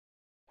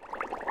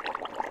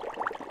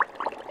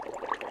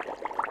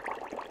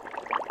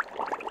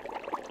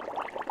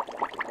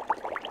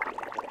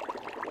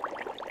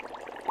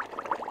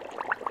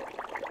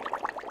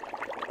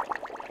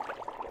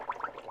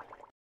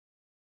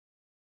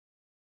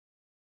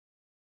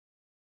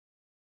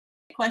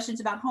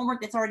questions about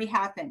homework that's already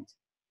happened.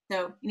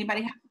 So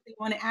anybody have something you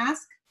want to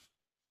ask?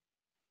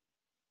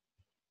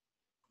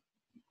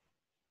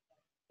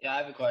 Yeah, I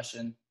have a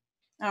question.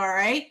 All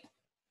right.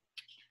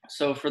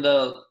 So for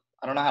the,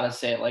 I don't know how to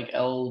say it, like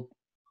here,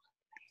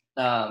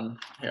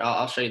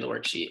 I'll show you the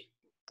worksheet.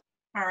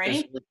 All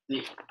right.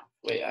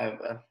 Wait, I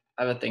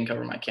have a thing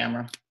covering my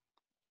camera.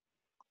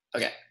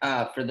 Okay,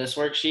 for this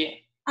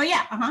worksheet. Oh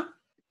yeah,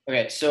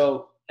 Okay,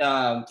 so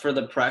for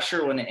the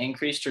pressure, when it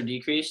increased or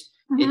decreased,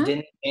 it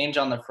didn't change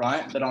on the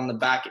front, but on the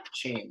back it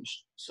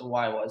changed. So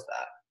why was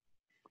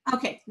that?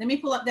 Okay, let me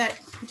pull up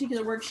that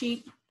particular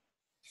worksheet.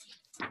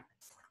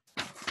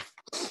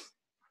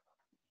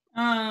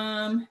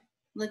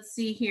 Let's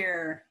see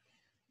here.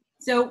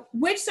 So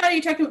which side are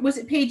you talking about? Was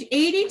it page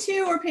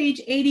 82 or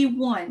page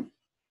 81?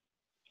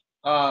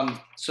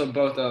 So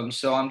both of them.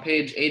 So on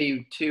page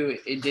 82,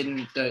 it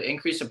didn't, the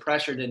increase of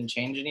pressure didn't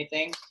change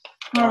anything.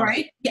 All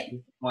right. Yeah.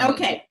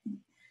 Okay.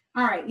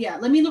 All right. Yeah.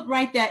 Let me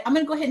write that. I'm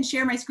going to go ahead and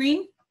share my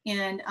screen,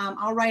 and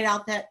I'll write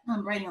out that.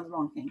 I'm writing on the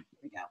wrong thing. Here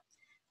we go.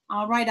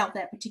 I'll write out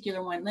that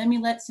particular one. Let me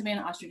let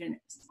Savannah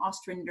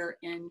Ostrander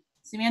in.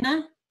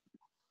 Savannah?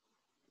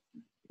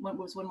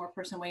 Was one more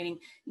person waiting.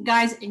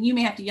 Guys, and you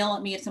may have to yell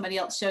at me if somebody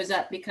else shows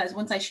up, because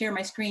once I share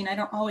my screen, I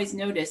don't always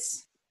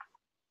notice.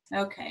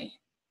 Okay.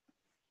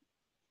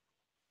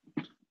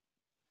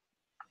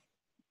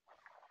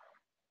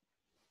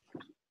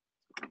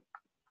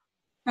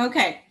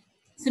 Okay.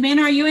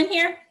 Savannah, are you in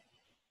here?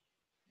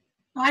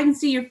 Oh, I can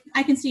see you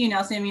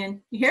now,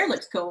 Simeon. Your hair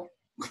looks cool.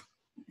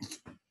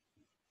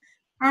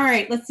 All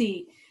right, let's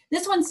see.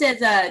 This one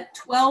says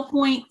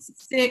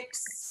 12.6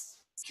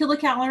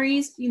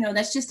 kilocalories. You know,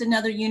 that's just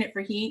another unit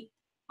for heat,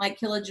 like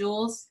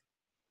kilojoules.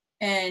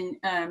 And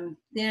then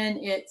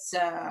it's,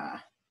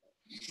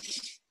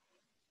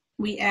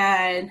 we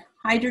add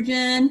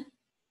hydrogen,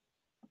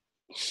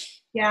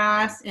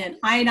 gas, and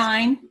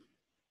iodine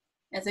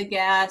as a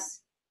gas.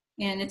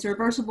 And it's a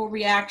reversible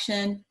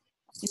reaction.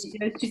 It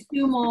goes to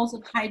 2 moles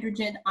of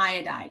hydrogen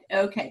iodide.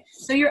 Okay,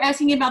 so you're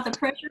asking about the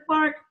pressure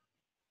part?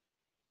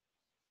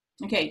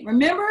 Okay,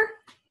 remember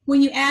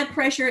when you add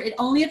pressure, it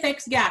only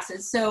affects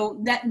gases. So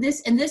that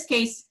in this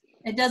case,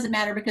 it doesn't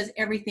matter because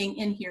everything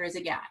in here is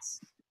a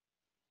gas,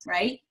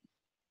 right?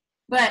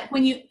 But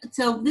when you,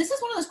 so this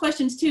is one of those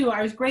questions too.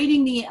 I was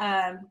grading the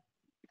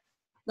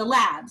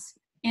labs,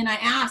 and I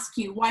asked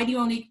you, what do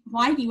you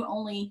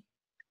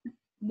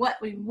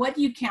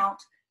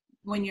count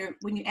when you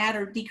add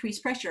or decrease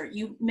pressure?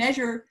 You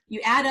measure,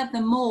 you add up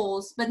the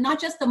moles, but not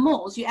just the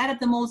moles, you add up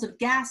the moles of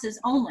gases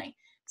only.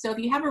 So if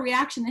you have a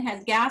reaction that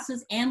has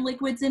gases and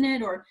liquids in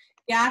it, or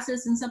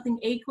gases and something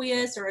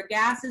aqueous, or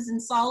gases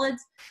and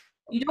solids,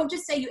 you don't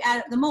just say you add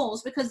up the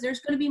moles, because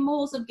there's going to be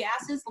moles of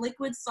gases,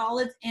 liquids,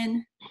 solids,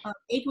 and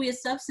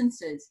aqueous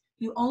substances.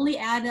 You only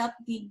add up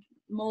the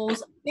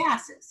moles of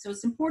gases. So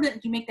it's important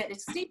that you make that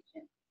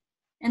distinction.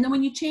 And then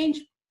when you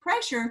change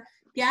pressure,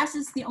 gas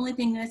is the only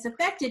thing that's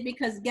affected,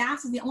 because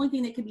gas is the only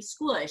thing that can be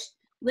squished.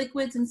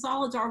 Liquids and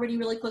solids are already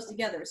really close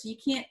together, so you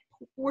can't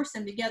force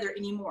them together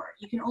anymore.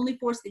 You can only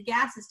force the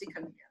gases to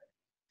come together.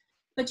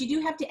 But you do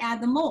have to add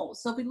the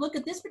moles. So if we look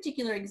at this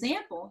particular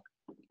example,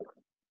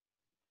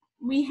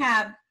 we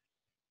have,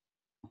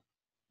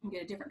 I'll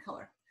get a different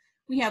color.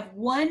 We have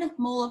 1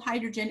 mole of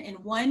hydrogen and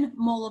 1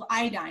 mole of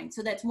iodine.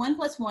 So that's 1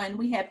 plus 1.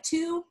 We have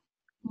 2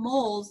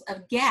 moles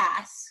of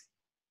gas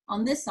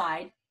on this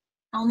side.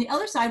 On the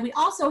other side, we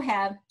also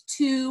have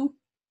 2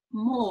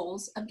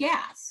 moles of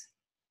gas.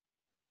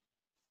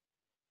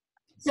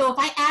 So if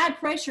I add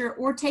pressure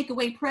or take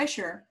away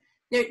pressure,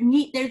 they're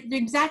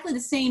exactly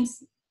the same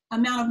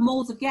amount of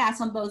moles of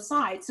gas on both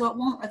sides, so it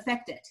won't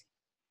affect it.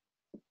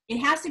 It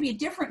has to be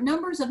different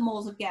numbers of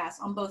moles of gas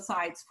on both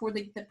sides for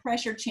the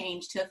pressure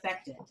change to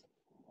affect it.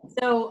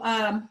 So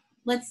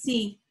let's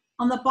see.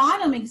 On the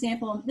bottom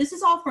example, this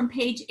is all from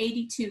page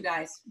 82,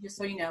 guys, just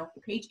so you know.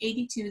 Page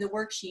 82, the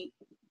worksheet.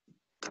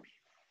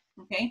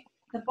 Okay,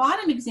 the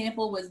bottom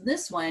example was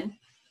this one.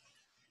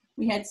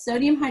 We had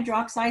sodium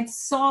hydroxide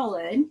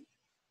solid,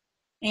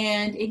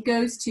 and it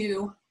goes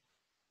to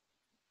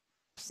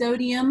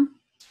sodium,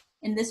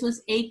 and this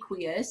was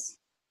aqueous,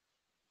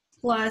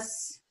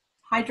 plus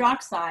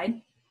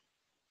hydroxide,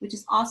 which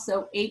is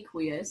also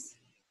aqueous,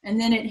 and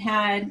then it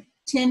had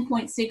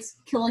 10.6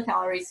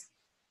 kilocalories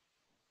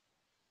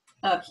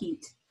of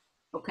heat.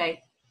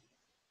 Okay,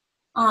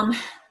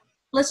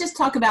 let's just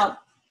talk about,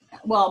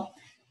 well,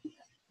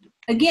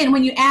 again,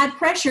 when you add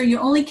pressure, you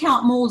only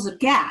count moles of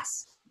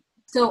gas.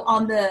 So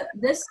on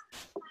this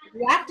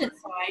reactant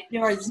side,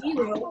 there are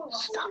 0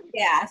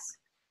 gas.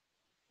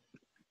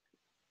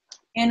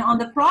 And on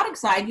the product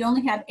side, you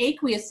only have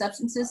aqueous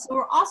substances, so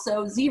are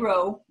also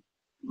 0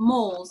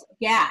 moles of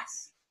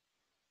gas.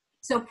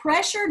 So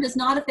pressure does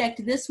not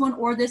affect this one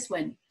or this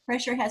one.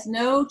 Pressure has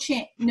no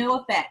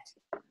effect.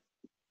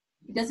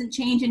 It doesn't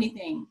change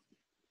anything,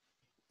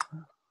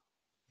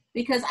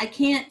 because I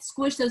can't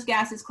squish those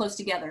gases close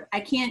together.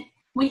 I can't,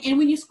 when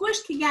you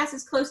squish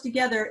gases close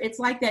together, it's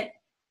like that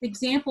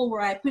example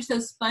where I push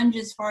those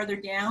sponges farther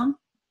down.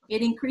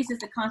 It increases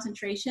the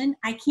concentration.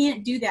 I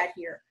can't do that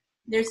here.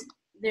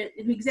 the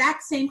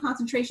exact same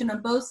concentration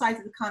on both sides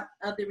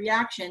of the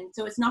reaction,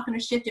 so it's not going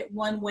to shift it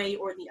one way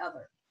or the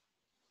other.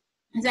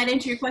 Does that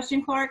answer your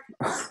question, Clark?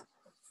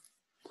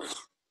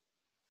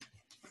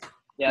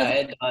 Yeah,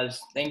 it does.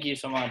 Thank you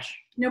so much.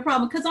 No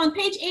problem, because on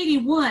page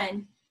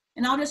 81,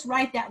 and I'll just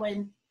write that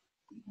one.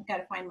 I've got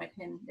to find my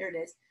pen. There it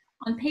is.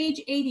 On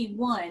page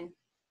 81,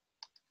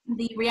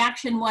 the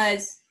reaction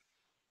was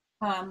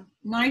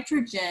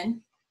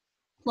nitrogen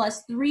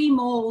plus 3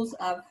 moles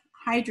of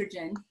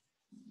hydrogen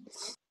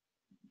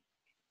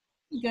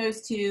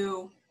goes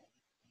to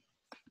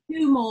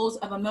 2 moles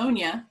of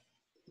ammonia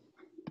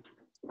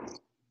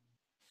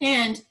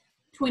and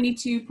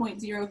 22.0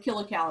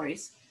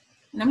 kilocalories.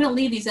 And I'm going to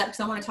leave these up because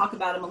I want to talk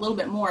about them a little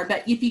bit more.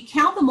 But if you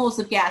count the moles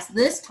of gas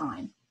this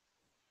time,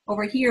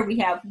 over here we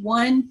have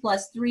 1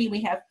 plus 3,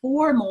 we have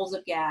 4 moles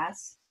of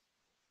gas.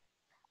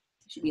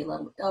 Should be a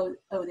little,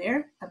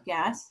 there, of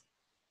gas.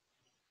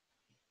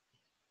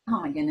 Oh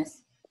my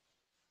goodness.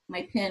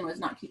 My pen was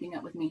not keeping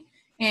up with me.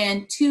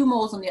 And 2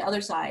 moles on the other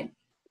side.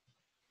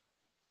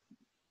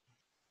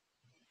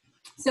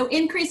 So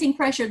increasing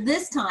pressure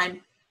this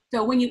time,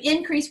 so when you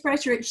increase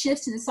pressure, it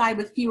shifts to the side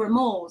with fewer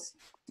moles.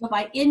 So if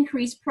I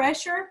increase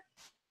pressure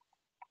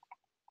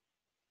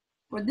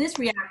for this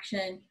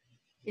reaction,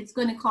 it's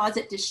going to cause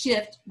it to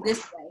shift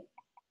this way.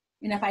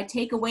 And if I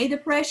take away the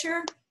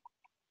pressure,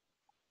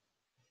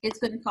 it's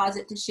going to cause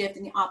it to shift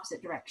in the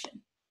opposite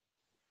direction.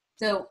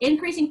 So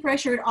increasing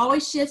pressure, it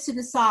always shifts to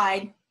the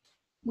side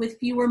with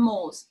fewer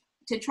moles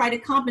to try to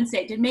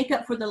compensate, to make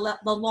up for the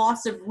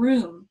loss of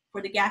room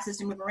for the gases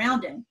to move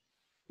around in.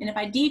 And if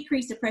I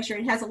decrease the pressure,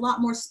 it has a lot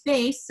more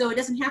space, so it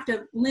doesn't have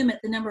to limit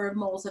the number of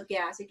moles of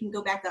gas. It can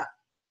go back up.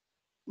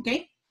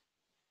 Okay?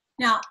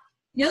 Now,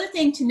 the other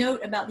thing to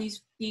note about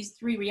these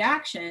 3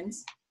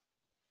 reactions,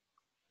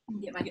 let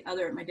me get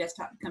my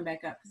desktop to come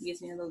back up because it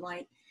gives me another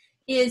light,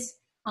 is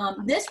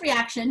this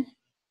reaction,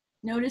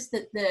 notice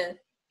that the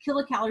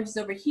kilocalories is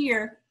over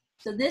here,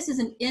 so this is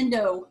an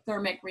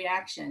endothermic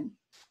reaction.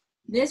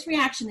 This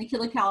reaction, the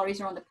kilocalories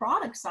are on the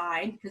product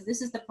side, because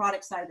this is the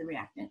product side of the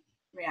reaction.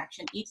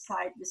 Each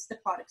side, this is the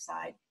product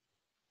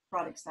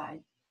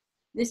side.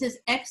 This is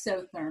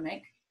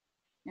exothermic,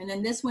 and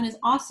then this one is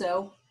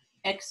also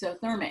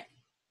exothermic.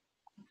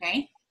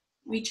 Okay?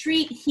 We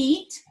treat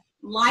heat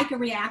like a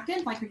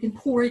reactant, like we can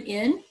pour it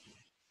in.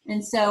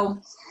 And so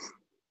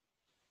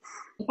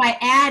if I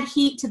add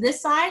heat to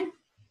this side,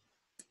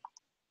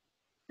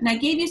 and I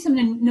gave you some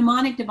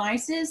mnemonic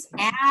devices,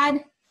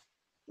 add,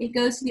 it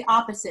goes to the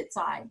opposite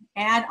side,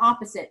 add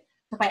opposite.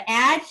 So if I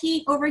add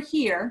heat over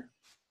here,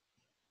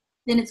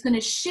 then it's going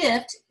to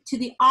shift to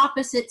the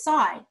opposite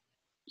side.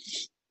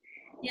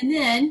 And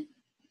then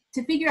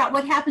to figure out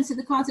what happens to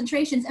the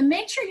concentrations, and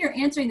make sure you're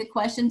answering the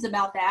questions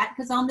about that,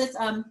 because on this,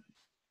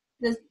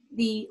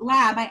 the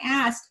lab, I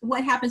asked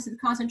what happens to the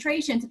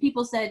concentrations, and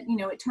people said, you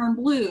know, it turned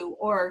blue,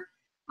 or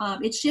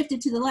it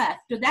shifted to the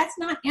left. So that's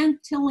not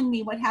telling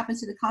me what happens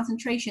to the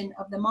concentration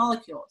of the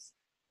molecules.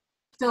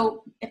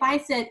 So if I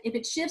said, if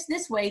it shifts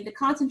this way, the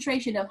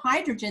concentration of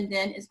hydrogen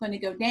then is going to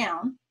go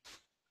down.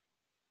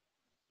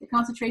 The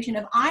concentration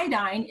of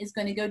iodine is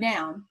going to go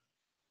down.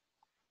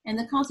 And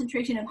the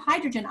concentration of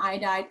hydrogen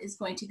iodide is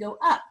going to go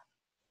up.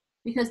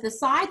 Because the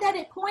side that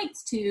it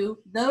points to,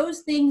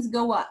 those things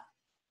go up.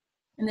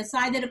 And the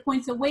side that it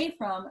points away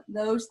from,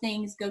 those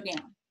things go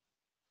down.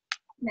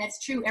 And that's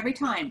true every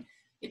time.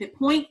 If it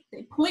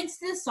points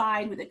to the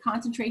side where the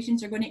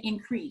concentrations are going to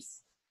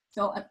increase.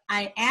 So if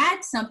I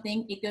add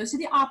something, it goes to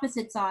the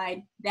opposite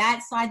side.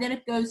 That side that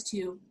it goes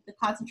to, the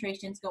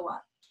concentrations go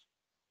up.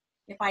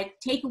 If I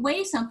take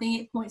away something,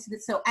 it points to the,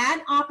 so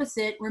add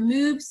opposite,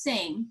 remove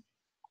same.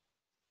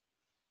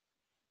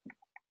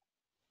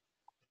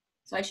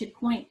 So I should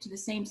point to the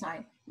same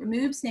side.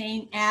 Remove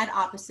same, add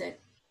opposite.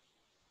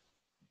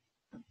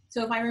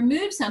 So if I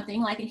remove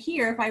something, like it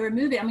here, if I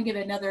remove it, I'm gonna give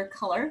it another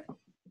color.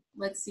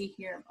 Let's see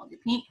here, I'll do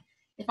pink.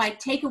 If I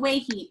take away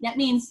heat, that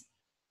means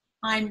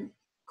I'm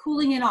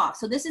cooling it off.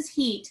 So this is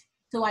heat,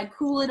 so I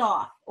cool it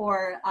off,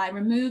 or I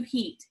remove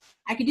heat.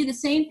 I could do the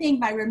same thing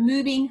by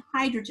removing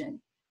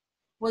hydrogen.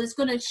 Well, it's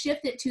gonna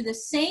shift it to the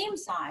same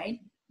side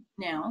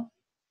now.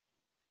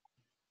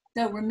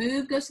 So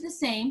remove goes to the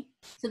same.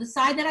 So the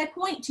side that I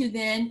point to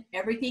then,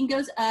 everything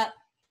goes up,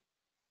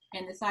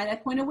 and the side I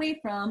point away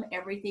from,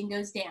 everything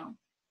goes down.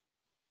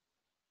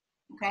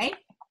 Okay?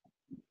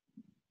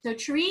 So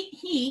treat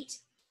heat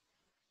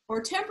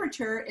or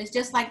temperature is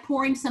just like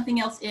pouring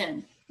something else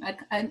in,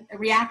 a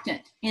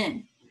reactant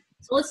in.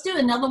 So let's do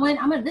another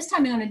one. This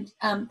time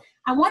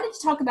I wanted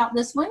to talk about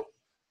this one.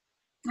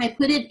 I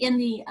put it in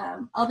the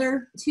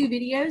other 2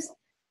 videos.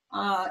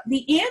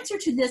 The answer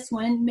to this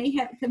one may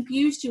have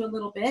confused you a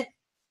little bit.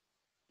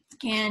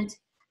 And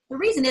the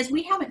reason is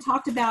we haven't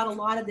talked about a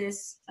lot of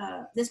this,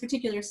 this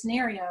particular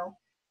scenario,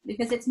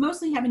 because it's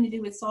mostly having to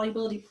do with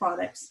solubility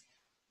products.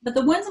 But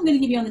the ones I'm going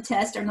to give you on the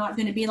test are not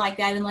going to be like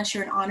that unless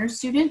you're an honors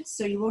student,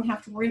 so you won't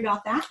have to worry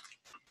about that.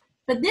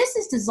 But this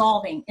is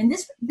dissolving. In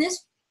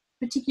this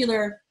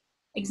particular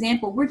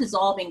example, we're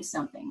dissolving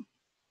something.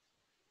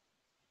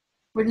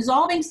 We're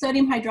dissolving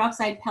sodium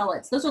hydroxide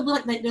pellets. Those are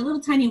they're little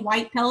tiny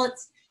white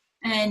pellets.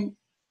 And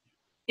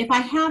if I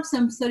have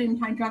some sodium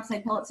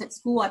hydroxide pellets at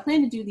school, I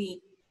plan to do the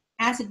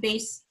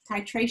acid-base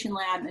titration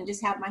lab and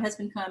just have my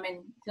husband come and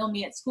film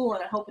me at school,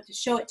 and I hope to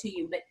show it to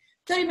you. But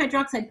sodium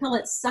hydroxide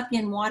pellets suck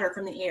in water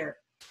from the air.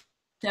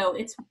 So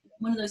it's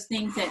one of those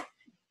things that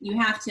you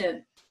have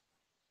to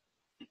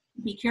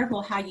be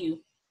careful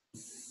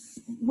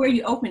where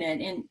you open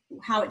it and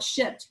how it's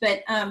shipped.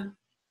 But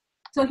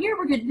so here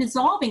we're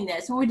dissolving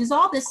this. When we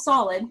dissolve this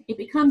solid, it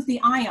becomes the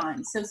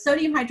ion. So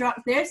sodium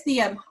there's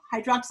the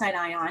hydroxide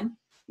ion,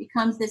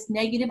 becomes this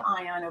negative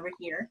ion over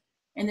here,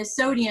 and the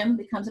sodium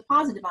becomes a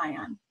positive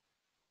ion.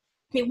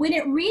 Okay, when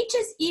it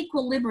reaches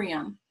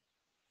equilibrium,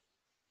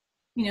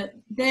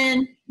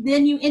 then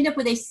you end up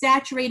with a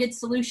saturated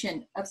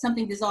solution of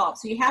something dissolved.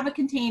 So you have a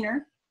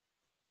container,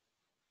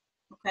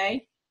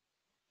 okay,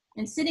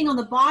 and sitting on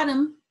the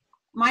bottom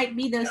might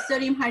be those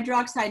sodium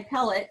hydroxide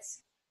pellets.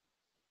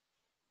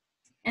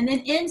 And then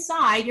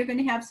inside, you're going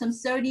to have some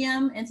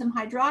sodium and some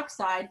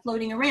hydroxide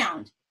floating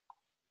around.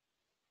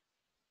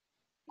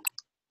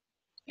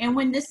 And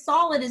when this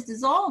solid is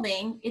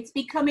dissolving, it's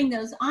becoming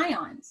those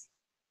ions.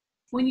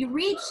 When you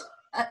reach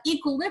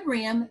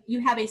equilibrium,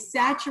 you have a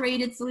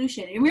saturated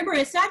solution. And remember,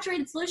 a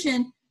saturated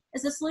solution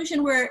is a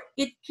solution where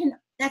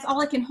that's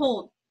all it can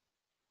hold.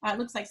 It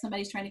looks like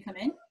somebody's trying to come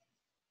in.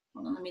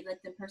 Hold on, let me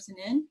let the person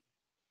in.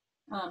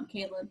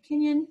 Caleb,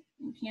 Kenyon,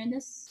 and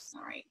Candace.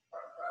 All right.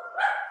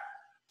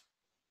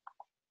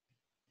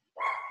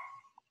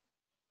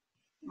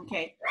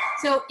 Okay,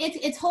 so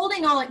it's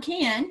holding all it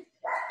can.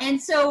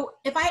 And so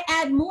if I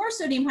add more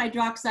sodium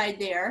hydroxide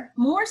there,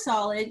 more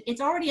solid, it's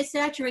already a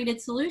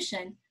saturated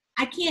solution.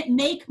 I can't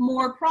make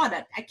more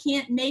product. I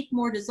can't make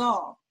more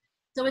dissolve.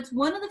 So it's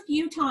one of the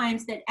few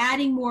times that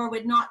adding more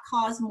would not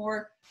cause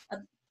more of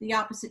the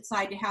opposite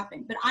side to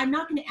happen. But I'm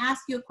not going to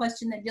ask you a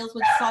question that deals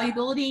with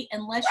solubility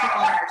unless you're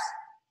honors.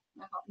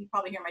 You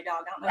probably hear my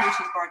dog. I don't know who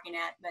she's barking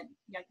at, but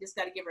you just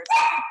got to give her a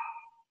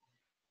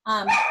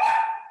second.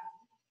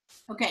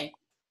 Okay.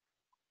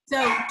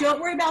 So don't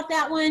worry about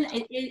that one.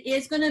 It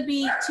is going to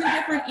be two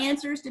different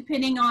answers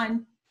depending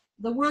on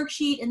the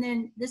worksheet, and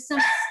then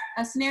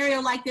a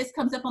scenario like this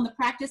comes up on the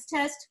practice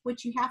test,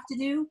 which you have to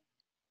do.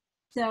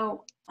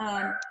 So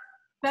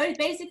but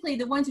basically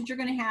the ones that you're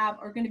going to have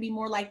are going to be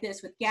more like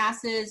this, with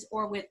gases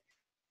or with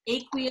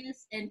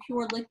aqueous and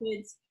pure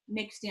liquids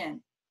mixed in.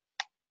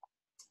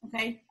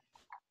 Okay.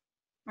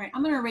 All right.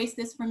 I'm going to erase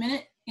this for a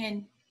minute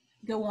and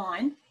go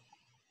on.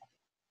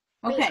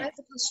 Okay. Wait, I have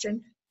a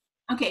question.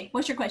 Okay,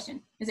 what's your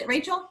question? Is it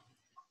Rachel?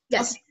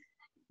 Yes. Okay.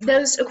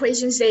 Those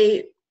equations,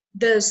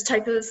 those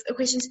type of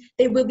equations,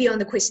 they will be on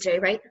the quiz today,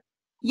 right?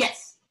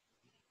 Yes.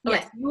 Okay.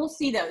 Yes, we'll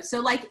see those. So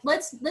like,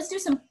 let's do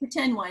some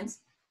pretend ones.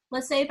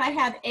 Let's say if I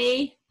have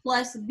A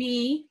plus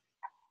B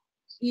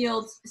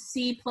yields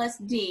C plus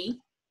D,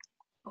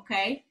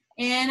 okay?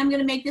 And I'm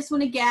gonna make this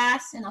one a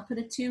gas, and I'll put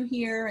a 2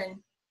 here, and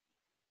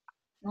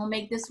I'll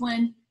make this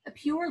one a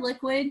pure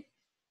liquid,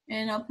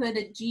 and I'll put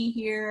a G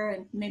here,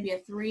 and maybe a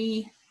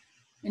 3,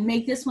 and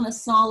make this one a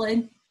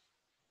solid,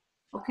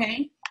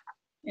 okay?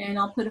 And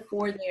I'll put a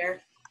 4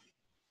 there.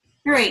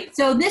 All right,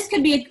 so this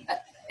could be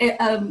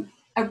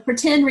a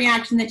pretend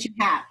reaction that you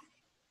have.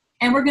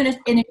 And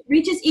and it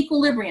reaches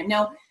equilibrium.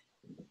 Now,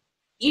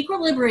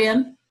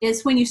 equilibrium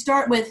is when you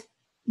start with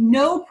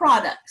no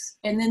products,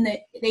 and then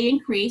they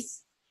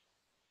increase.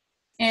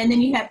 And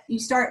then you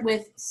start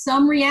with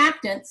some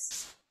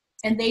reactants,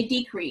 and they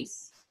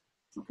decrease,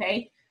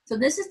 okay? So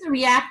this is the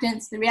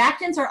reactants. The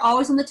reactants are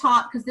always on the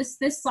top because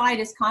this side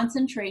is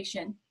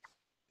concentration.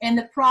 And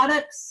the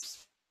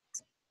products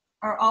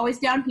are always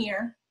down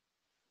here.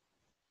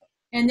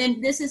 And then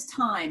this is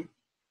time.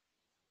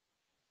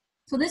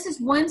 So this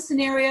is one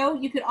scenario.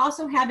 You could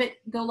also have it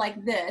go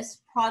like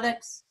this: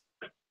 products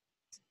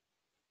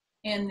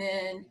and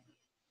then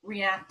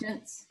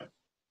reactants.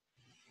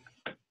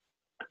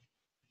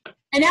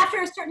 And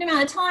after a certain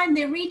amount of time,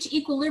 they reach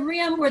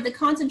equilibrium where the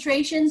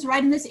concentrations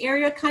right in this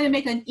area kind of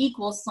make an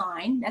equal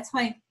sign. That's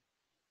why,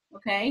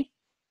 okay?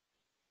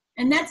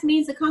 And that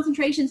means the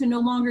concentrations are no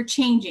longer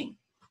changing.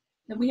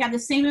 That we have the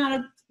same amount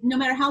of, no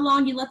matter how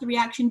long you let the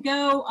reaction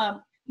go.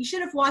 You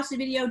should have watched the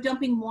video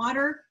dumping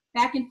water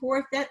back and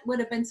forth. That would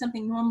have been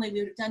something normally we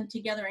would have done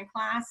together in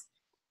class.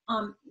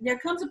 There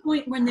comes a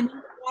point when the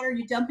water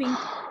you're dumping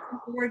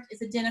forward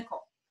is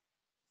identical.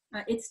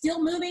 It's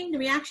still moving. The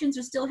reactions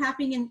are still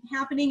happening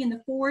in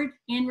the forward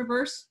and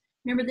reverse.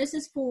 Remember, this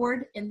is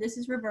forward and this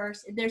is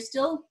reverse. They're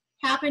still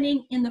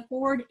happening in the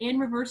forward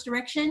and reverse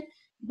direction,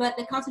 but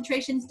the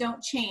concentrations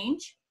don't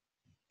change.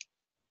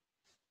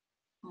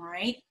 All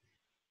right.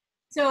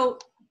 So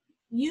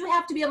you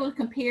have to be able to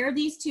compare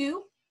these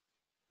two,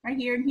 right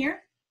here and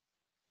here.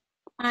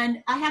 And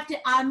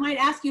I might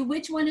ask you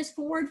which one is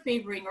forward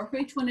favoring or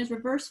which one is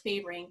reverse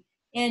favoring.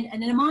 And a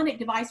mnemonic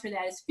device for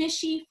that is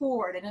fishy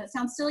forward. I know it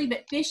sounds silly,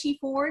 but fishy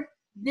forward,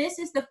 this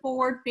is the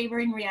forward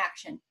favoring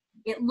reaction.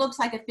 It looks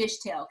like a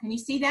fishtail. Can you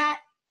see that?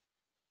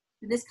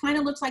 This kind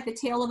of looks like the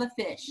tail of a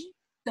fish.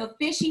 So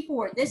fishy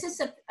forward, this is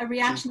a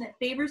reaction that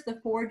favors the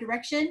forward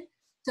direction.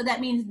 So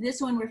that means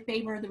this one would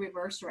favor the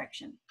reverse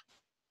direction.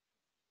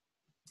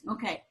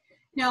 Okay,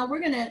 now we're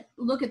going to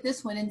look at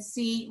this one and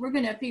see, we're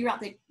going to figure out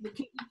the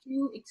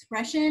KQ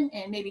expression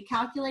and maybe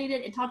calculate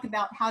it and talk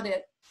about how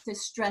to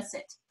stress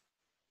it.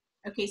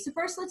 Okay, so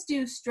first let's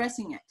do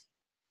stressing it.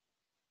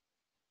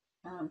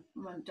 I'm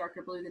on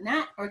darker blue than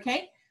that.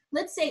 Okay,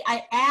 let's say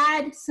I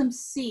add some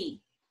C.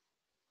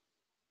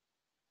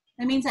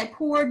 That means I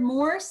poured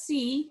more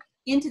C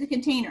into the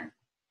container.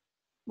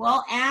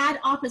 Well, add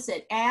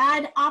opposite,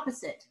 add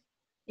opposite.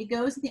 It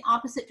goes in the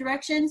opposite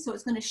direction, so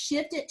it's going to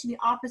shift it to the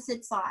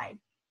opposite side.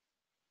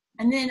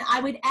 And then I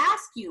would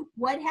ask you,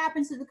 what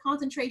happens to the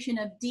concentration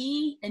of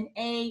D and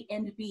A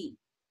and B?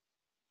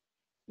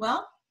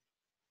 Well,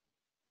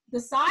 the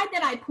side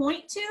that I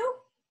point to,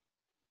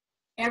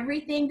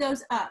 everything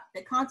goes up.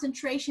 The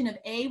concentration of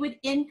A would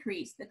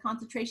increase. The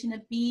concentration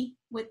of B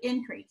would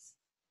increase.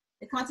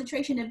 The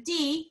concentration of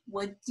D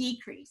would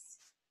decrease.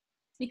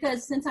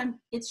 Because since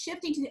it's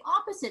shifting to the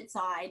opposite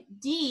side,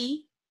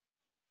 D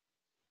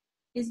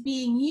is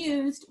being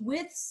used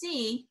with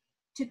C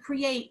to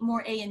create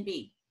more A and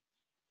B.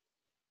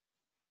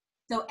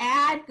 So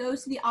add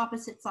goes to the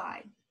opposite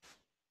side.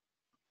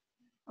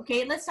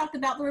 Okay, let's talk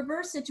about the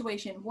reverse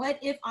situation. What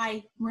if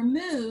I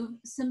remove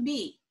some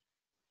B?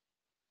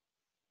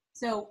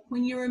 So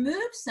when you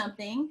remove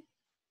something,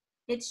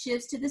 it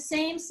shifts to the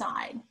same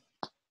side.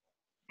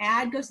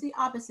 Add goes to the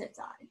opposite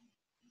side.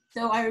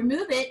 So I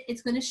remove it,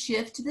 it's going to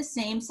shift to the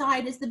same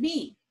side as the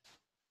B.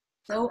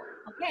 So,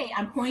 okay,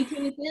 I'm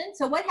pointing it in.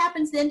 So what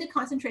happens then to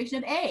concentration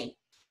of A?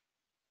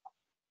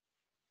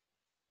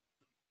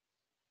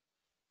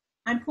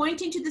 I'm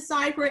pointing to the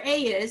side where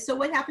A is. So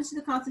what happens to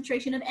the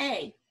concentration of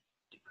A?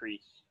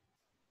 Decrease.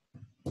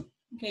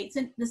 Okay,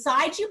 so the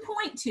side you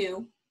point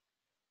to,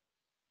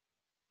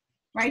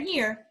 right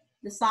here,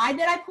 the side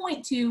that I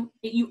point to,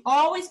 you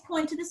always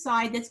point to the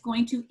side that's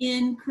going to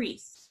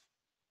increase.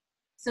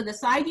 So the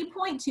side you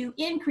point to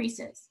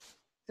increases.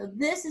 So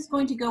this is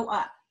going to go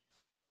up.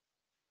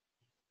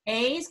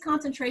 A's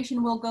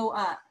concentration will go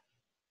up.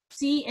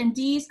 C and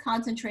D's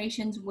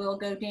concentrations will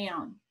go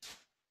down.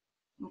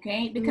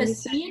 Okay,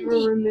 because C and D.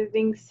 You were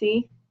removing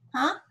C?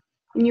 Huh?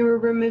 And you were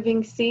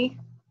removing C?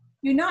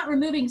 You're not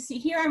removing C.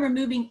 Here I'm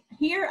removing,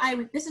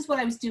 this is what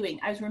I was doing.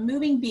 I was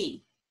removing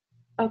B.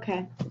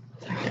 Okay.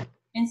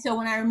 And so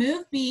when I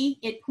remove B,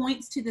 it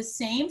points to the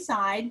same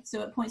side. So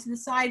it points to the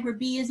side where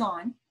B is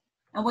on.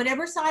 And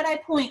whatever side I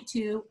point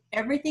to,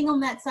 everything on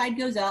that side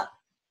goes up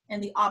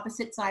and the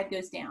opposite side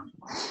goes down.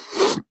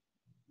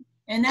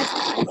 And that's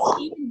why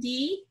C and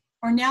D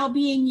are now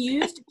being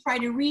used to try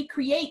to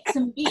recreate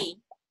some B.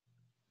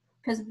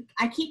 Because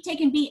I keep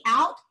taking B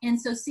out, and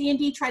so C and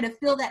D try to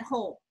fill that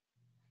hole.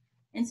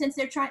 And since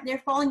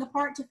they're falling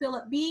apart to fill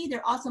up B,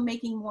 they're also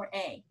making more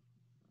A.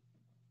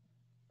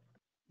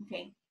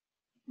 Okay,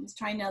 let's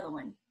try another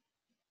one.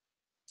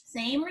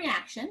 Same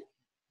reaction.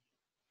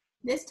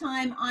 This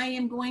time I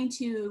am going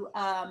to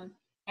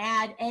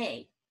add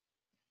A.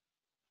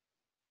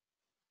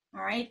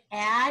 All right,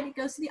 add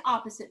goes to the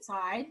opposite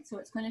side, so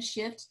it's going to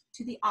shift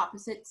to the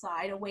opposite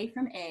side away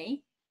from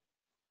A.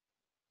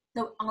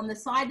 So on the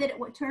side that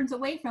it turns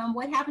away from,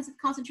 what happens to the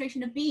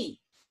concentration of B?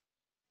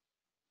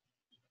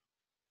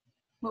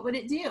 What would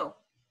it do?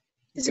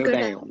 Does it go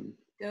down?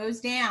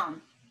 Goes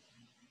down.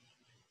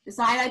 The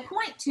side I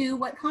point to,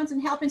 what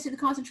happens to the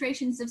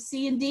concentrations of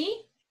C and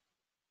D?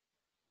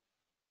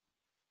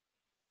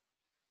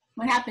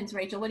 What happens,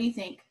 Rachel? What do you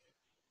think?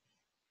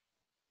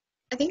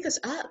 I think it's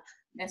up.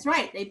 That's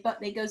right.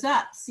 They goes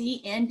up.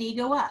 C and D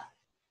go up.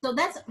 So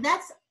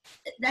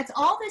that's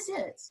all this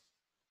is.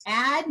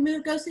 Add,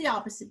 move goes to the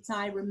opposite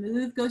side.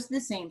 Remove goes to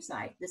the same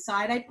side. The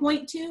side I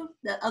point to,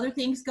 the other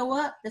things go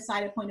up. The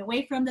side I point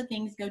away from, the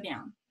things go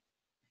down.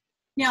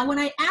 Now, when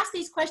I ask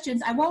these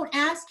questions, I won't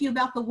ask you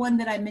about the one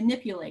that I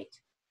manipulate.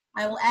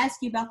 I will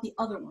ask you about the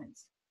other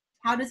ones.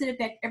 How does it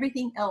affect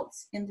everything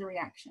else in the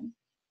reaction?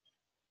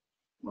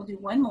 We'll do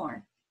one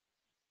more.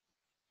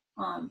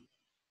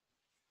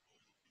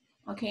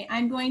 Okay,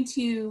 I'm going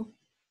to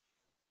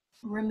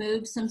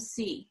remove some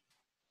C.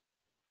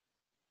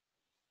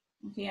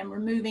 Okay, I'm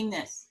removing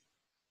this.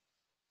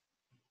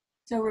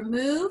 So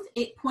remove,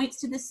 it points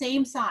to the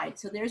same side.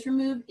 So there's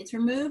remove, it's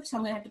removed, so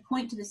I'm gonna have to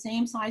point to the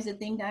same size of the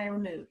thing that I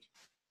removed.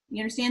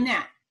 You understand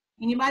that?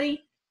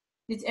 Anybody?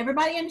 Does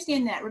everybody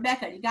understand that?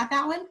 Rebecca, you got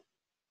that one?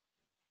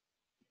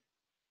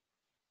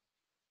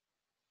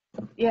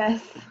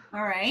 Yes.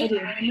 All right,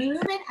 I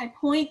remove it, I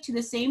point to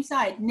the same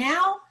side.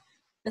 Now,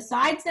 the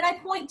sides that I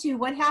point to,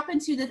 what happened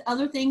to the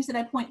other things that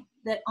I point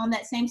that on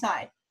that same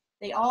side?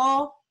 They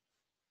all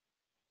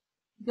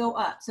go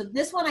up. So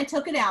this one I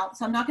took it out,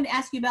 so I'm not going to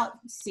ask you about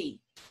C.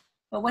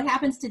 But what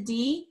happens to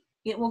D?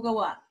 It will go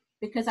up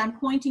because I'm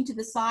pointing to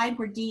the side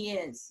where D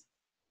is.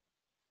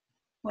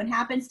 What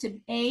happens to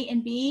A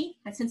and B?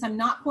 And since I'm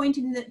not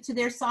pointing to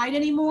their side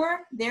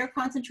anymore, their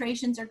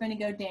concentrations are going to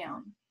go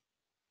down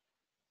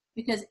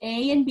because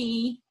A and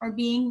B are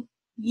being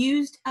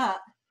used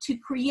up to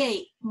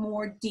create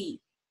more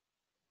D.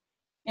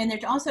 And they're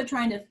also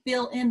trying to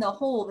fill in the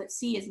hole that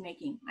C is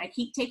making. I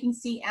keep taking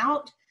C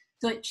out,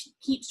 So it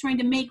keeps trying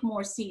to make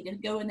more C to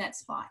go in that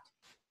spot.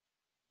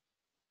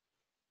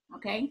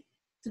 Okay,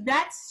 so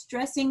that's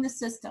stressing the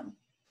system.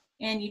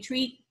 And you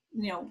treat,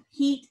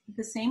 heat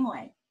the same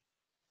way.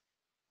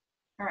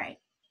 All right.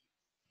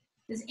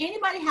 Does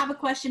anybody have a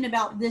question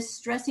about this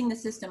stressing the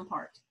system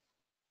part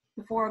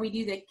before we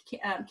do the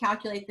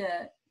calculate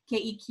the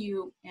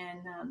KEQ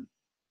and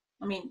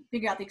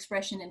figure out the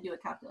expression and do a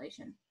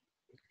calculation?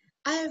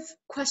 I have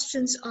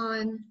questions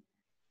on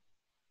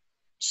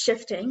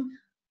shifting.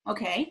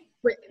 Okay.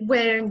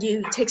 Where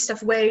you take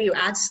stuff, where you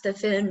add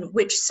stuff in,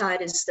 which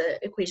side is the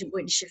equation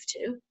going to shift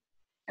to?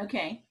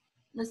 Okay.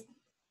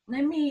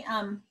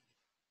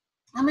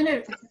 I'm going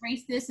to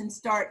erase this and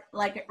start,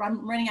 like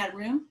I'm running out of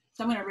room.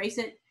 So I'm going to erase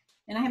it.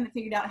 And I haven't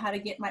figured out how to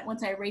get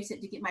once I erase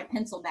it, to get my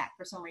pencil back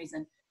for some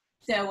reason.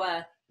 So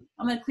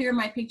I'm going to clear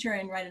my picture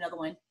and write another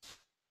one.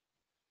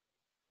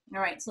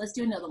 All right, so let's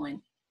do another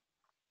one.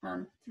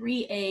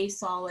 3A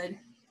solid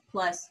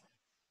plus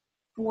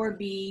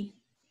 4B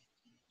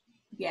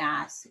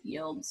gas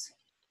yields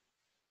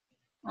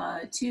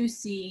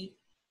 2C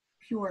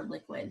pure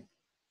liquid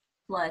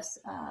plus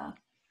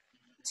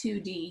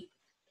 2D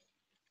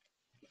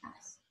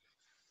gas.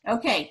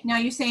 Okay, now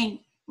you're saying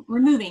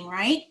removing,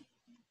 right?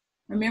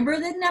 Remember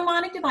the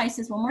mnemonic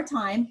devices one more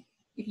time.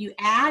 If you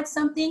add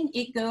something,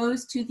 it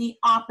goes to the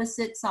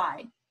opposite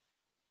side.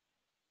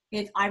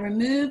 If I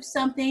remove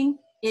something,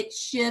 it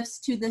shifts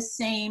to the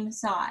same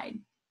side.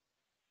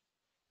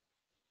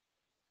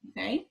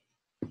 Okay?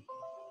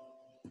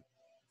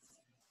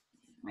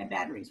 My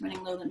battery's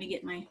running low. Let me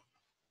get my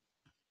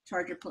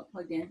charger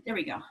plugged in. There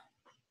we go.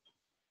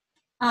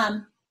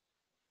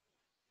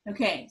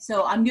 Okay,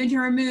 so I'm going to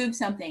remove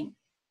something.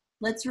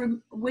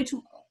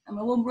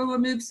 We'll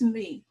remove some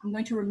B. I'm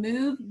going to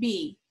remove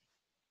B.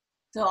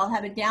 So I'll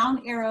have a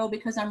down arrow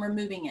because I'm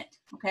removing it,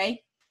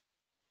 okay?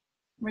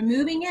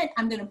 Removing it,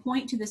 I'm going to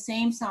point to the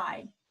same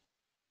side.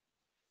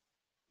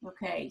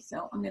 Okay,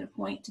 so I'm going to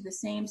point to the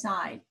same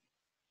side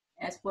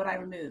as what I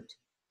removed.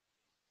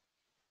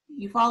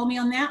 You follow me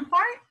on that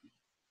part?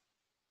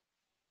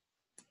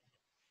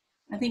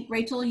 I think,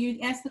 Rachel, you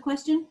asked the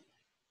question?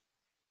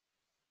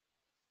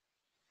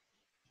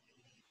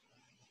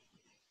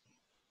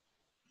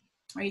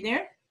 Are you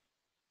there?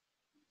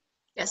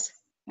 Yes.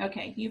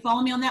 Okay, do you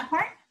follow me on that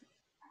part?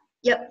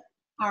 Yep.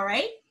 All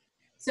right.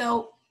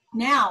 So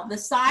now the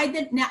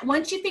side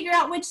once you figure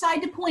out which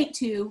side to point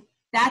to,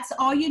 that's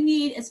all you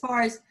need as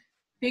far as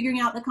figuring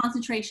out the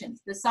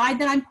concentrations. The side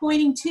that I'm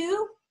pointing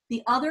to,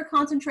 the other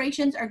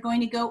concentrations are going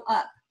to go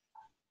up.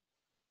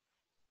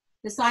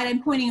 The side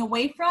I'm pointing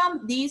away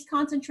from, these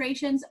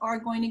concentrations are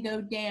going to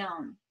go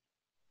down.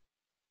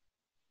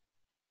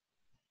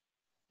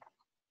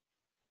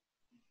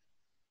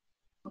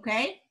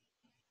 Okay?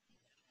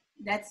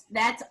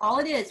 That's all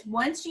it is.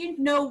 Once you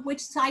know which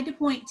side to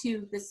point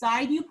to, the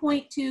side you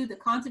point to, the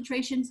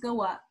concentrations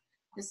go up.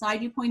 The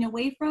side you point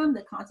away from,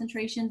 the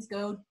concentrations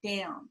go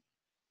down.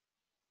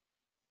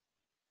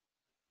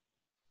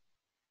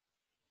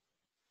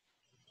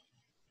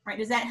 All right,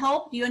 does that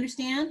help? Do you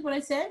understand what I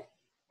said?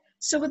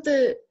 So would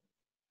the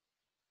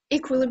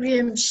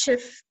equilibrium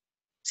shift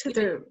to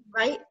the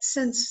right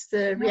since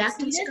the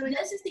reactants are going?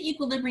 This is the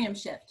equilibrium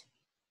shift.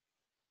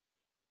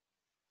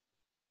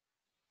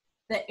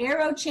 The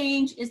arrow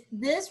change is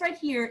this right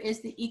here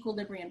is the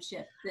equilibrium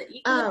shift. The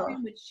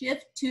equilibrium would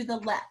shift to the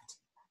left.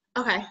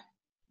 Okay.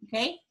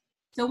 Okay.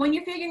 So when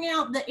you're figuring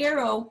out the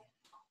arrow,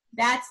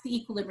 that's the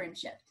equilibrium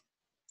shift.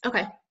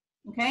 Okay.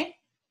 Okay.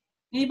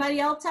 Anybody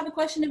else have a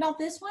question about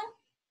this one?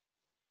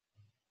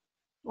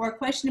 Or a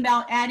question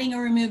about adding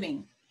or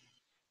removing?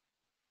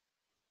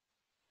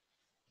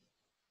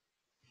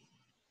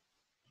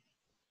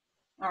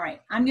 All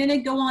right, I'm going to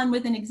go on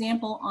with an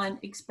example on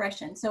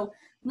expression. So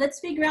let's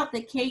figure out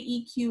the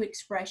KEQ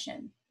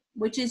expression,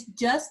 which is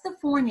just the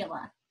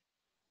formula.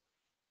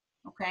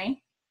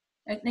 Okay,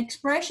 an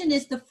expression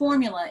is the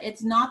formula.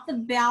 It's not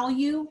the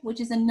value, which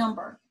is a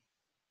number.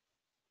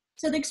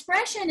 So the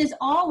expression is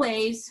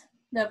always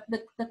the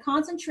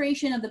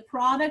concentration of the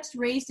products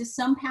raised to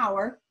some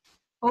power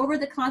over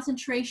the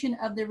concentration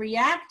of the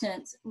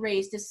reactants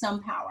raised to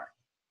some power.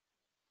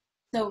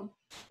 So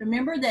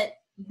remember that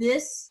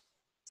this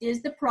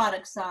is the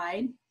product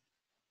side,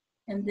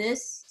 and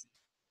this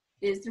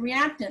is the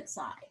reactant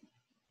side.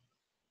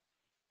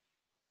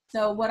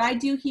 So what I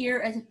do here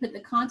is I put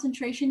the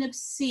concentration of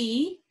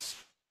C,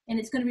 and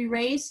it's going to be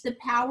raised to the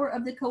power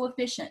of the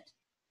coefficient,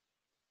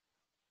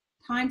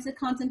 times the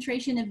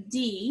concentration of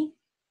D,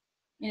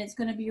 and it's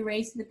going to be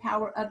raised to the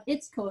power of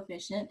its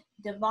coefficient,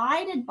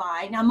 divided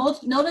by, now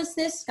notice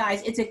this,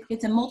 guys,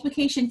 it's a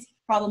multiplication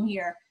problem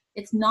here.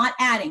 It's not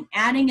adding.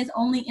 Adding is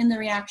only in the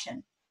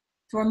reaction.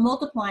 So we're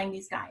multiplying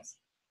these guys.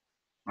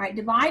 All right,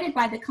 divided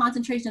by the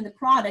concentration of the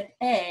product,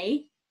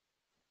 A,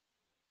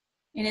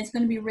 and it's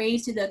going to be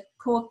raised to the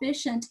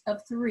coefficient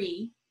of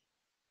 3,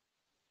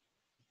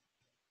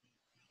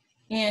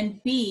 and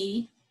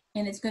B,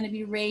 and it's going to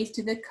be raised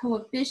to the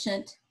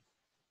coefficient,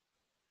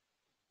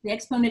 the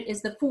exponent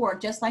is the 4,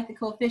 just like the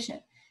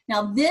coefficient.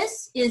 Now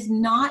this is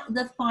not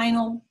the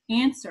final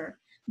answer.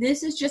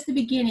 This is just the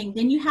beginning.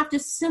 Then you have to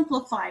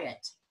simplify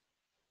it.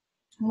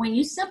 When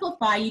you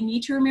simplify, you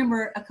need to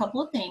remember a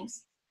couple of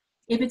things.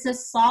 If it's a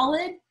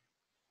solid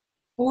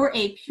or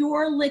a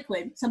pure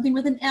liquid, something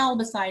with an L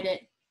beside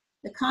it,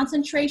 the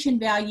concentration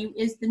value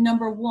is the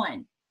number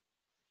 1.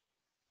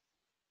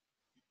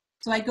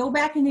 So I go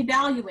back and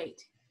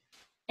evaluate.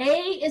 A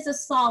is a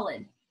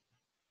solid.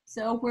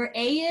 So where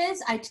A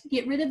is, I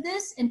get rid of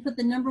this and put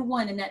the number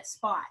 1 in that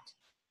spot.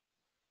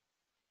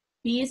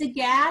 B is a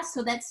gas,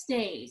 so that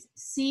stays.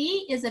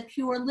 C is a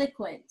pure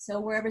liquid. So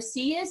wherever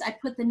C is, I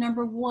put the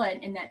number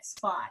 1 in that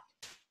spot.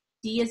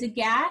 D is a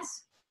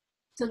gas.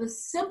 So the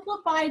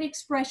simplified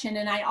expression,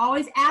 and I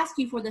always ask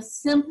you for the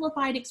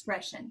simplified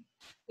expression,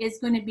 is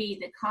going to be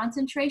the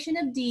concentration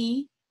of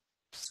D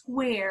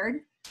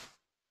squared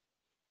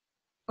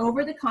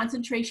over the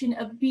concentration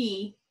of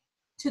B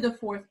to the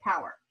 4th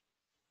power.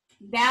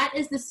 That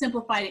is the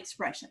simplified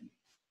expression.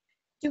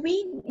 Do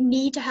we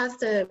need to have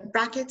the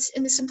brackets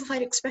in the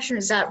simplified expression?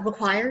 Is that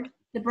required?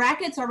 The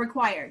brackets are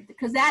required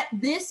because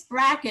this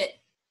bracket,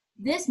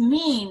 this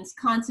means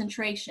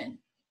concentration.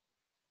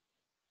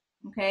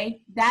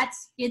 Okay,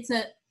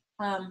 the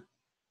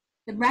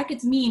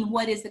brackets mean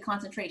what is the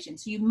concentration.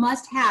 So you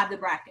must have the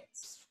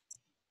brackets.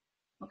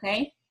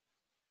 Okay.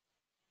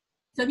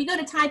 So if you go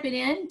to type it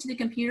in to the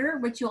computer,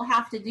 which you'll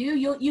have to do,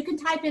 you can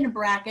type in a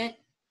bracket.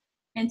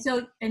 And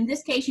so in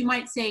this case, you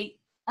might say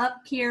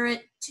up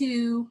caret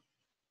 2,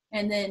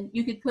 and then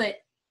you could put,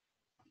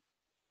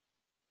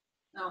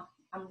 oh,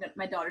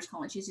 my daughter's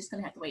calling. She's just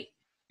going to have to wait.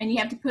 And you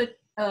have to put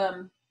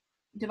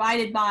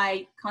divided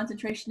by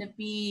concentration of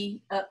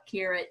B up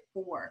caret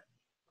 4.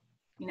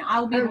 You know, I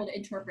will be able to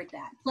interpret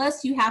that.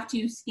 Plus, you have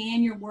to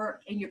scan your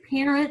work, and your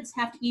parents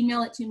have to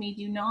email it to me.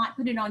 Do not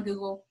put it on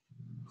Google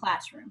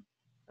Classroom.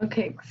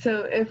 Okay,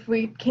 so if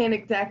we can't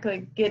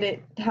exactly get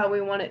it how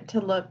we want it to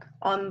look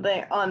on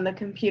the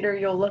computer,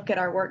 you'll look at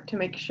our work to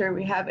make sure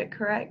we have it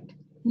correct?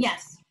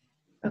 Yes.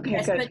 Okay,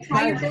 yes, good. But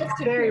try your best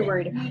to very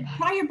worried.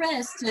 Try your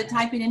best to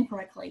type it in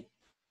correctly.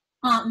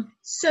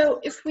 So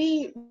if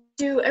we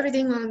do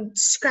everything on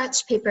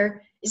scratch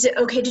paper, is it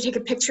okay to take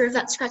a picture of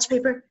that scratch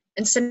paper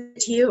and send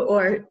it to you,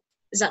 or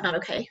is that not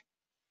okay?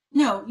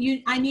 No,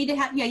 I need to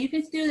have, yeah, you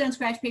can do it on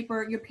scratch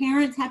paper. Your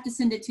parents have to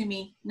send it to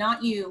me,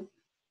 not you.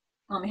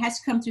 It has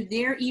to come through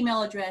their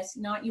email address,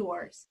 not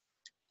yours.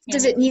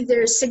 Does it need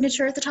their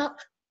signature at the top?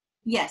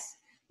 Yes,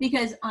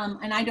 because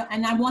and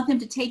I want them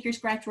to take your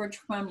scratch work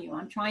from you.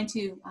 I'm trying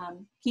to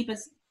keep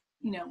us,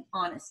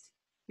 honest,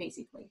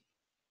 basically.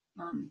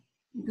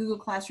 Google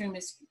Classroom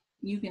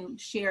you can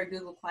share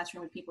Google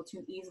Classroom with people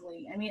too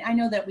easily. I mean, I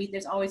know that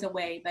there's always a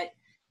way, but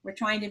we're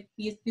trying to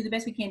do the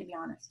best we can to be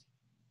honest.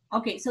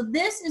 Okay, so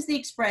this is the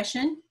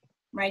expression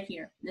right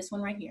here. This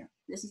one right here.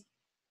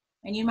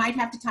 And you might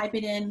have to type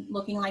it in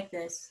looking like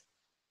this.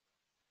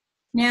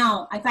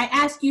 Now, if I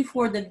ask you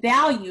for the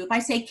value, if I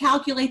say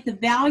calculate the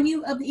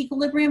value of the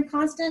equilibrium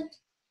constant,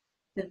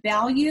 the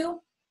value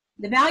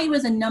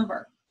is a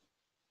number.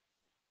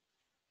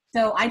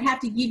 So I'd have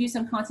to give you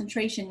some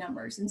concentration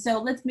numbers. And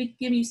so let's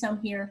give you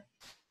some here.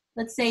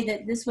 Let's say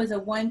that this was a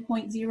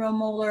 1.0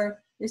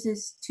 molar, this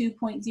is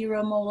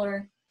 2.0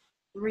 molar,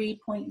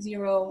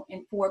 3.0,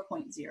 and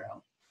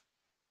 4.0.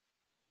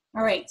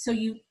 All right, so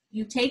you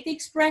take the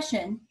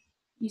expression,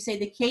 you say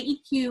the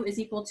KEQ is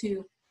equal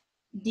to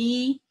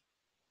D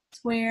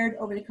squared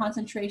over the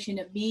concentration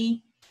of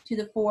B to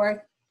the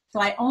 4th.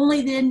 So I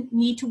only then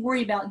need to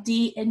worry about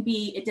D and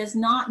B. It does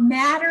not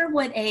matter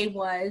what A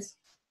was.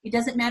 It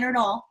doesn't matter at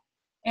all.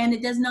 And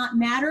it does not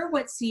matter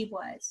what C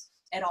was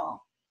at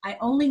all. I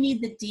only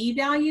need the D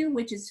value,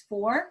 which is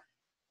 4.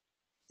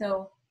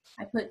 So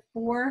I put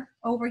 4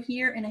 over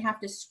here and I have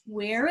to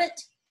square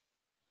it.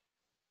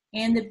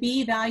 And the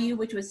B value,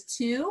 which was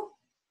 2.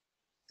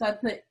 So I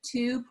put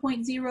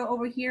 2.0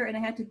 over here and I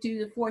have to do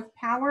the 4th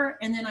power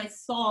and then I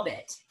solve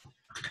it.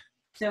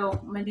 So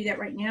I'm going to do that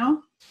right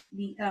now.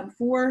 The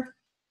 4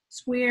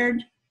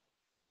 squared,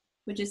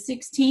 which is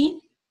 16,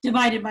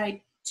 divided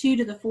by 2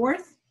 to the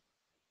 4th,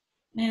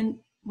 and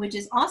which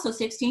is also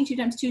 16. 2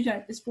 times 2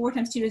 is 4,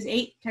 times 2 is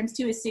 8, times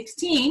 2 is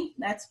 16.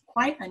 That's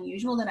quite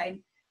unusual that I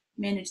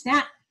managed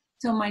that.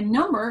 So my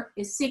number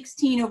is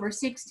 16 over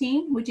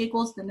 16, which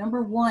equals the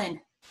number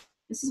 1.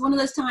 This is one of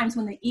those times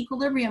when the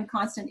equilibrium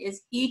constant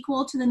is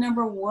equal to the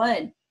number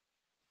 1.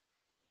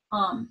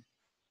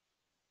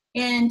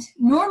 And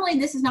normally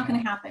this is not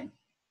going to happen.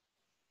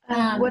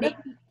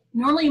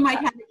 Normally you might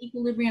have the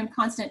equilibrium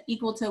constant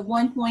equal to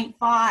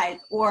 1.5,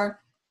 or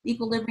the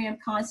equilibrium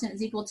constant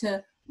is equal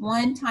to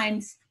 1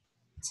 times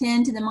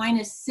 10 to the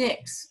minus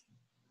 6.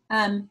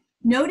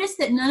 Notice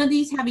that none of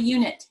these have a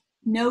unit,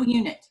 no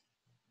unit.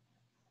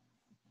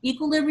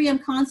 Equilibrium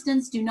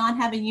constants do not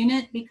have a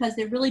unit because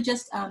they're really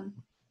just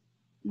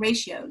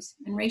ratios,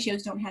 and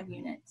ratios don't have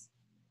units.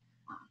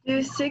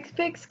 Do sig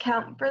figs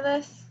count for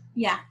this?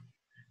 Yeah.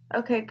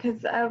 Okay,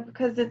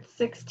 because it's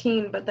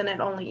 16, but then it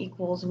only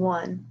equals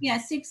 1. Yeah,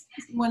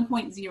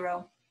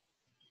 1.0.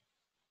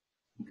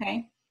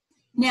 Okay.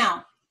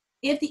 Now,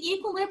 if the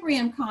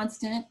equilibrium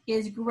constant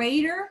is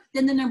greater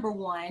than the number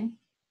 1,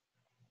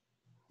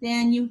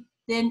 then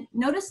then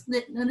notice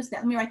that,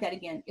 let me write that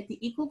again. If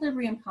the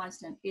equilibrium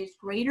constant is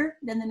greater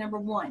than the number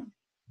 1,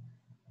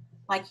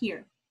 like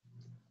here,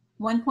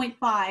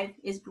 1.5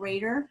 is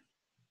greater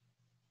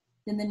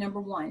than the number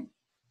 1,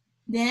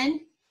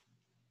 then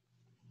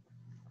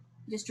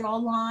just draw a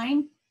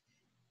line.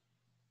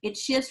 It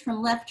shifts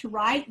from left to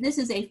right. This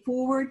is a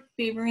forward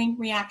favoring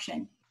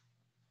reaction.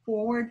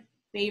 Forward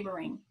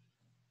favoring.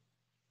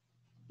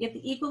 If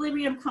the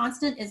equilibrium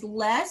constant is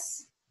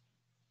less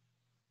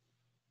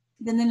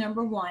than the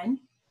number 1,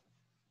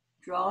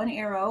 draw an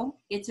arrow.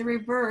 It's a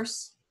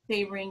reverse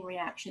favoring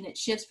reaction. It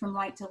shifts from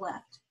right to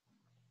left.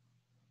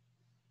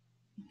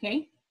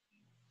 Okay?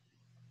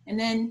 And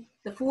then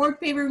the forward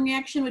favoring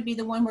reaction would be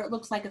the one where it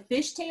looks like a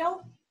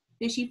fishtail,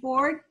 fishy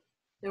forward.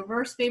 The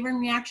reverse favoring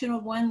reaction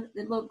of one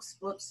that looks,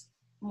 whoops,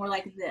 more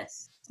like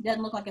this. It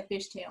doesn't look like a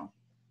fishtail.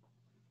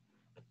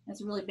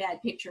 That's a really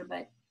bad picture,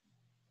 but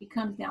it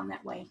comes down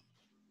that way.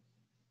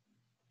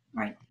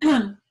 All right.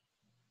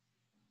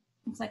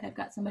 Looks like I've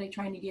got somebody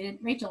trying to get in.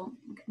 Rachel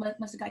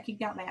must have got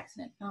kicked out by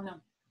accident. Oh no.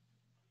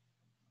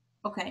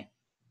 Okay.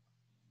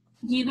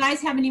 Do you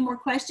guys have any more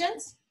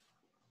questions?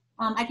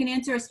 I can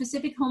answer a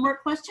specific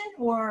homework question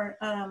or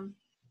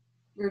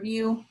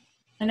review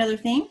another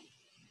thing.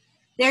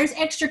 There's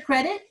extra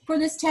credit for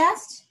this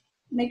test.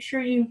 Make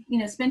sure you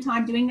spend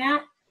time doing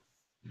that.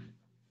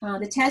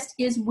 The test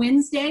is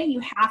Wednesday.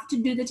 You have to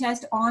do the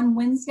test on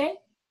Wednesday.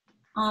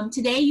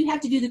 Today you have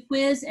to do the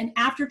quiz, and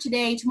after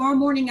today, tomorrow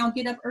morning I'll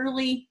get up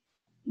early,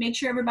 make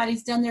sure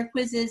everybody's done their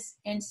quizzes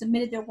and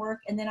submitted their work,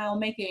 and then I'll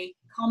make a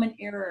common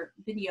error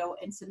video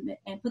and submit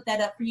and put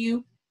that up for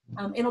you.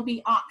 It'll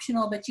be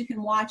optional, but you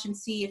can watch and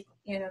see if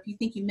if you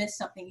think you missed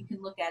something, you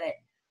can look at it,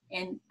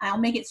 and I'll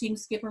make it so you can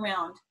skip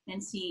around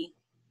and see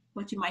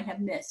what you might have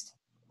missed.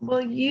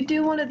 Will you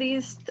do one of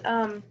these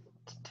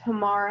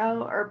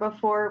tomorrow or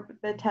before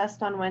the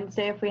test on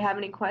Wednesday if we have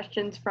any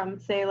questions from,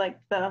 say, like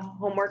the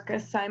homework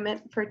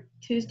assignment for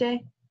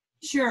Tuesday?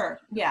 Sure,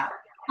 yeah.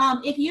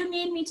 If you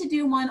need me to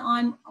do one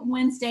on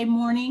Wednesday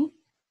morning,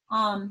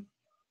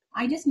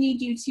 I just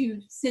need you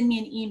to send me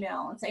an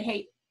email and say,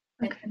 hey,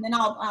 okay. And then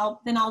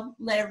I'll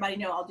let everybody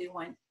know I'll do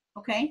one.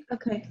 Okay?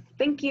 Okay,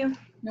 thank you.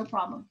 No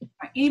problem. All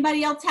right.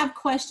 Anybody else have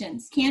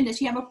questions? Candace,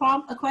 you have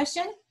a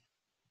question?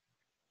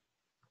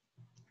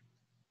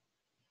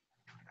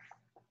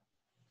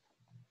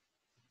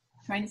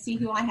 Trying to see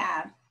who I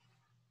have.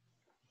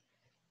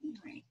 All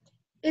right.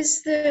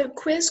 Is the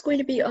quiz going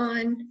to be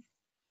on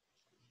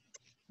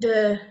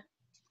the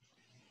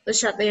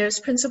Chatlier's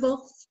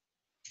principle?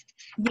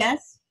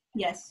 Yes,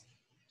 yes.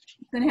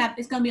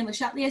 It's going to be on the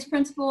Chatlier's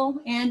principle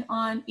and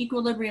on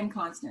equilibrium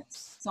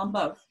constants. It's on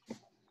both.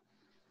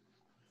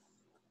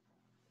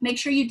 Make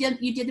sure you did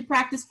the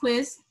practice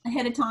quiz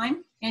ahead of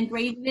time and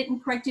graded it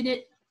and corrected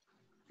it.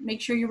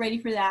 Make sure you're ready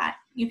for that.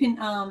 You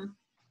can,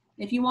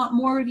 if you want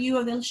more review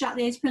of the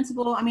Chatlier's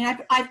principle, I mean,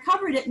 I've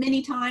covered it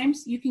many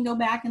times. You can go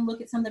back and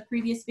look at some of the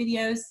previous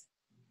videos.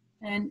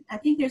 And I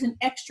think there's an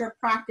extra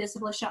practice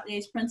of Le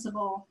Chatelier's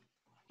principle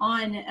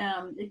on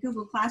the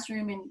Google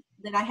Classroom and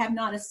that I have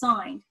not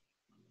assigned.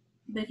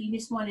 But if you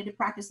just wanted to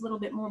practice a little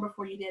bit more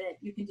before you did it,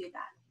 you can do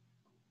that.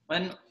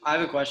 I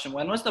have a question.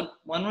 When was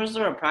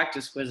there a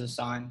practice quiz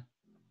assigned?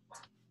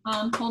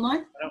 Hold on.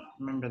 I don't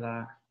remember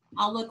that.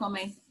 I'll look on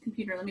my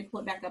computer. Let me pull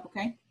it back up,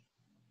 okay?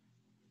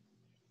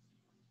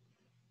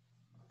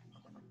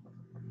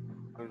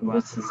 It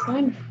was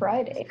assigned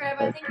Friday. Crib,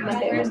 I think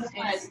Monday was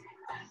I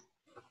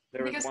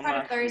think it was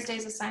part of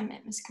Thursday's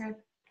assignment, Miss Crib.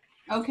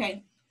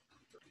 Okay.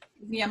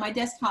 Yeah, my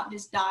desktop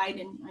just died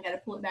and I got to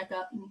pull it back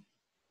up. And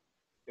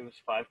it was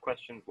 5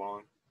 questions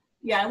long.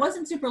 Yeah, it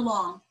wasn't super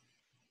long.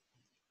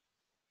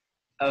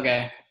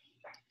 Okay.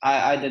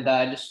 I did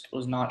that. I just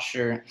was not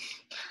sure.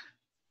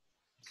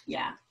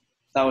 Yeah.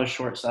 That was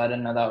short-sighted. I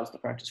didn't know that was the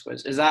practice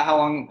quiz. Is that how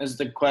long is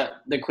the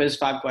quiz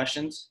 5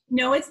 questions?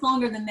 No, it's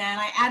longer than that.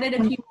 I added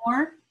a few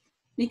more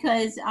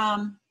because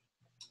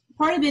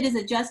part of it is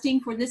adjusting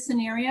for this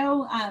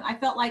scenario. I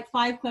felt like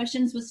 5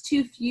 questions was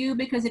too few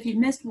because if you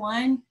missed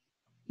one,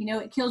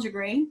 it kills your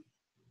grade.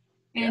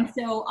 And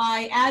so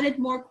I added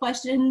more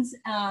questions,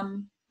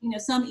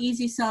 some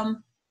easy,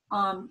 some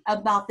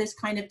about this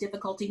kind of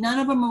difficulty. None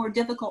of them were more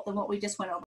difficult than what we just went over.